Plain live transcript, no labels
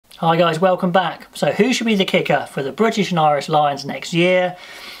Hi guys, welcome back. So who should be the kicker for the British and Irish Lions next year?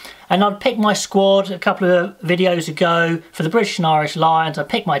 And I'd picked my squad a couple of videos ago for the British and Irish Lions. I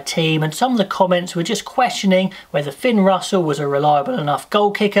picked my team, and some of the comments were just questioning whether Finn Russell was a reliable enough goal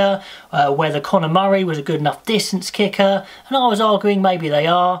kicker, whether Conor Murray was a good enough distance kicker, and I was arguing maybe they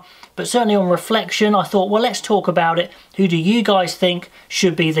are. But certainly on reflection, I thought, well, let's talk about it. Who do you guys think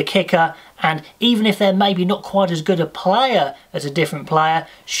should be the kicker? And even if they're maybe not quite as good a player as a different player,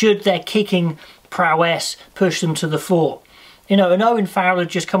 should their kicking prowess push them to the fore? You know, and Owen Farrell had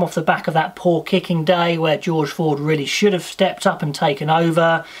just come off the back of that poor kicking day where George Ford really should have stepped up and taken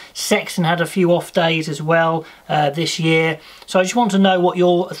over. Sexton had a few off days as well this year. So I just want to know what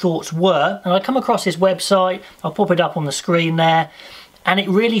your thoughts were. And I come across this website, I'll pop it up on the screen there, and it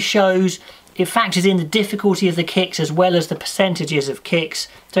really shows, it factors in the difficulty of the kicks as well as the percentages of kicks.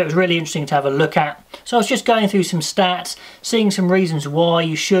 So it was really interesting to have a look at. So I was just going through some stats, seeing some reasons why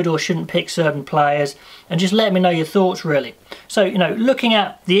you should or shouldn't pick certain players, and just let me know your thoughts really. So, you know, looking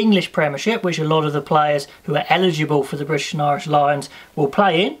at the English Premiership, which a lot of the players who are eligible for the British and Irish Lions will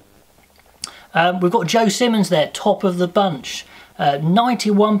play in, we've got Joe Simmons there, top of the bunch.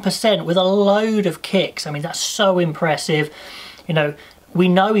 91% with a load of kicks. I mean, that's so impressive. You know, we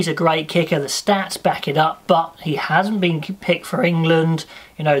know he's a great kicker, the stats back it up, but he hasn't been picked for England.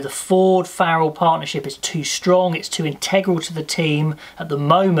 You know, the Ford-Farrell partnership is too strong, it's too integral to the team at the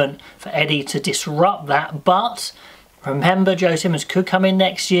moment for Eddie to disrupt that. But remember, Joe Simmons could come in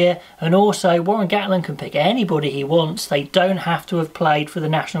next year, and also Warren Gatland can pick anybody he wants. They don't have to have played for the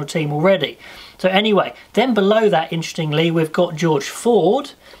national team already. So anyway, then below that, interestingly, we've got George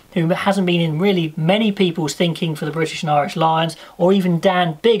Ford, who hasn't been in really many people's thinking for the British and Irish Lions, or even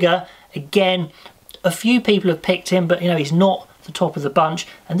Dan Biggar. Again, a few people have picked him, but you know, he's not the top of the bunch.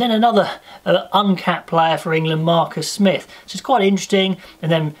 And then another uncapped player for England, Marcus Smith. So it's quite interesting. And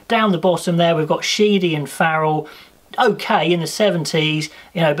then down the bottom there, we've got Sheedy and Farrell. Okay in the 70s,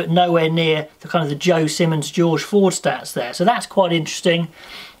 you know, but nowhere near the kind of the Joe Simmons, George Ford stats there. So that's quite interesting.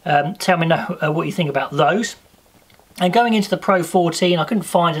 Tell me what you think about those. And going into the Pro 14, I couldn't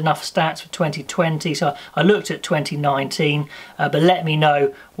find enough stats for 2020, so I looked at 2019, but let me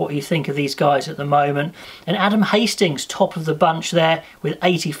know what you think of these guys at the moment. And Adam Hastings, top of the bunch there with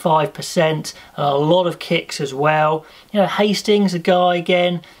 85%, a lot of kicks as well. You know, Hastings, a guy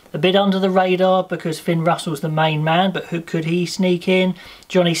again, a bit under the radar because Finn Russell's the main man, but who could he sneak in?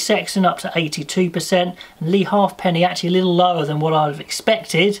 Johnny Sexton up to 82%, and Lee Halfpenny actually a little lower than what I'd have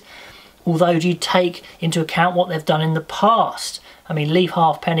expected. Although, do you take into account what they've done in the past? I mean, Lee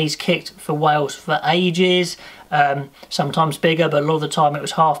Halfpenny's kicked for Wales for ages, sometimes bigger, but a lot of the time it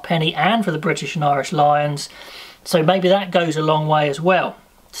was Halfpenny, and for the British and Irish Lions. So maybe that goes a long way as well.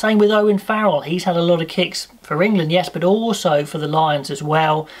 Same with Owen Farrell. He's had a lot of kicks for England, yes, but also for the Lions as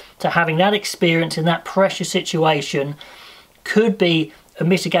well. So having that experience in that pressure situation could be a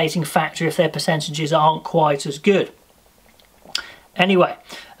mitigating factor if their percentages aren't quite as good. Anyway,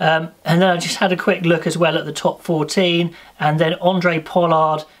 and then I just had a quick look as well at the top 14, and then Andre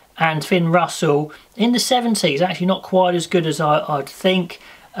Pollard and Finn Russell in the 70s, actually not quite as good as I'd think.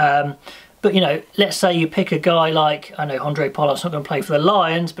 But, you know, let's say you pick a guy like, I know Andre Pollard's not going to play for the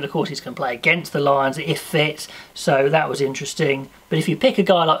Lions, but of course he's going to play against the Lions if fit, so that was interesting. But if you pick a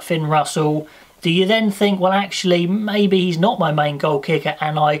guy like Finn Russell, do you then think, well, actually, maybe he's not my main goal kicker,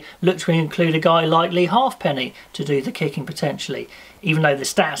 and I look to include a guy like Lee Halfpenny to do the kicking potentially? Even though the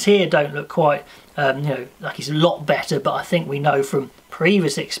stats here don't look quite, you know, like he's a lot better, but I think we know from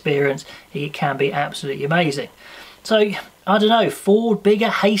previous experience he can be absolutely amazing. So, I don't know, Ford, Biggar,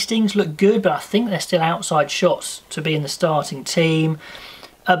 Hastings look good, but I think they're still outside shots to be in the starting team.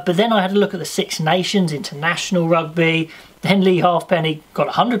 But then I had a look at the Six Nations, international rugby. Then Lee Halfpenny got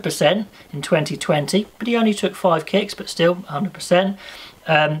 100% in 2020, but he only took 5 kicks, but still 100%.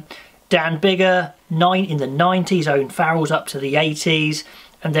 Dan Biggar, in the 90s, Owen Farrell's up to the 80s,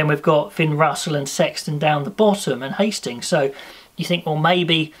 and then we've got Finn Russell and Sexton down the bottom, and Hastings. So you think, well,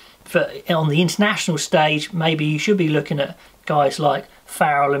 maybe on the international stage, maybe you should be looking at guys like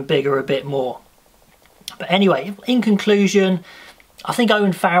Farrell and Biggar a bit more. But anyway, in conclusion, I think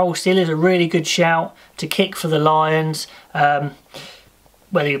Owen Farrell still is a really good shout to kick for the Lions.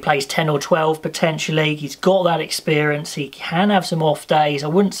 Whether he plays 10 or 12 potentially, he's got that experience, he can have some off days. I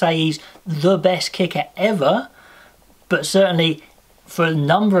wouldn't say he's the best kicker ever, but certainly for a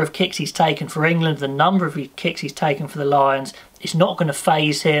number of kicks he's taken for England, the number of kicks he's taken for the Lions, it's not going to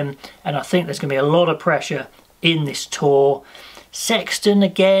faze him, and I think there's going to be a lot of pressure in this tour. Sexton,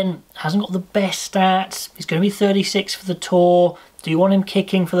 again, hasn't got the best stats. He's going to be 36 for the tour. Do you want him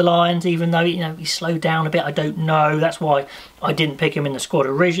kicking for the Lions, even though, you know, he's slowed down a bit? I don't know. That's why I didn't pick him in the squad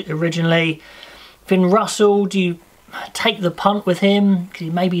originally. Finn Russell, do you take the punt with him?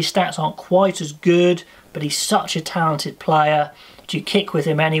 Because maybe his stats aren't quite as good, but he's such a talented player. Do you kick with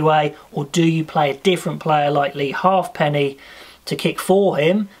him anyway, or do you play a different player like Lee Halfpenny to kick for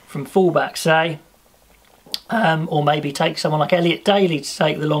him from fullback, say? Or maybe take someone like Elliot Daly to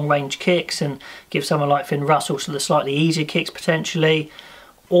take the long range kicks and give someone like Finn Russell the slightly easier kicks potentially.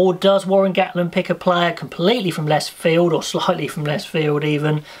 Or does Warren Gatland pick a player completely from left field, or slightly from left field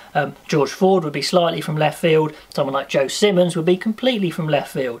even? George Ford would be slightly from left field. Someone like Joe Simmons would be completely from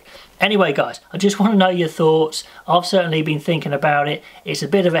left field. Anyway guys, I just want to know your thoughts. I've certainly been thinking about it. It's a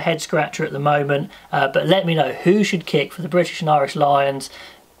bit of a head scratcher at the moment, but let me know who should kick for the British and Irish Lions.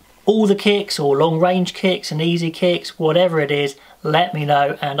 All the kicks, or long range kicks and easy kicks, whatever it is, let me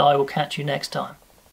know and I will catch you next time.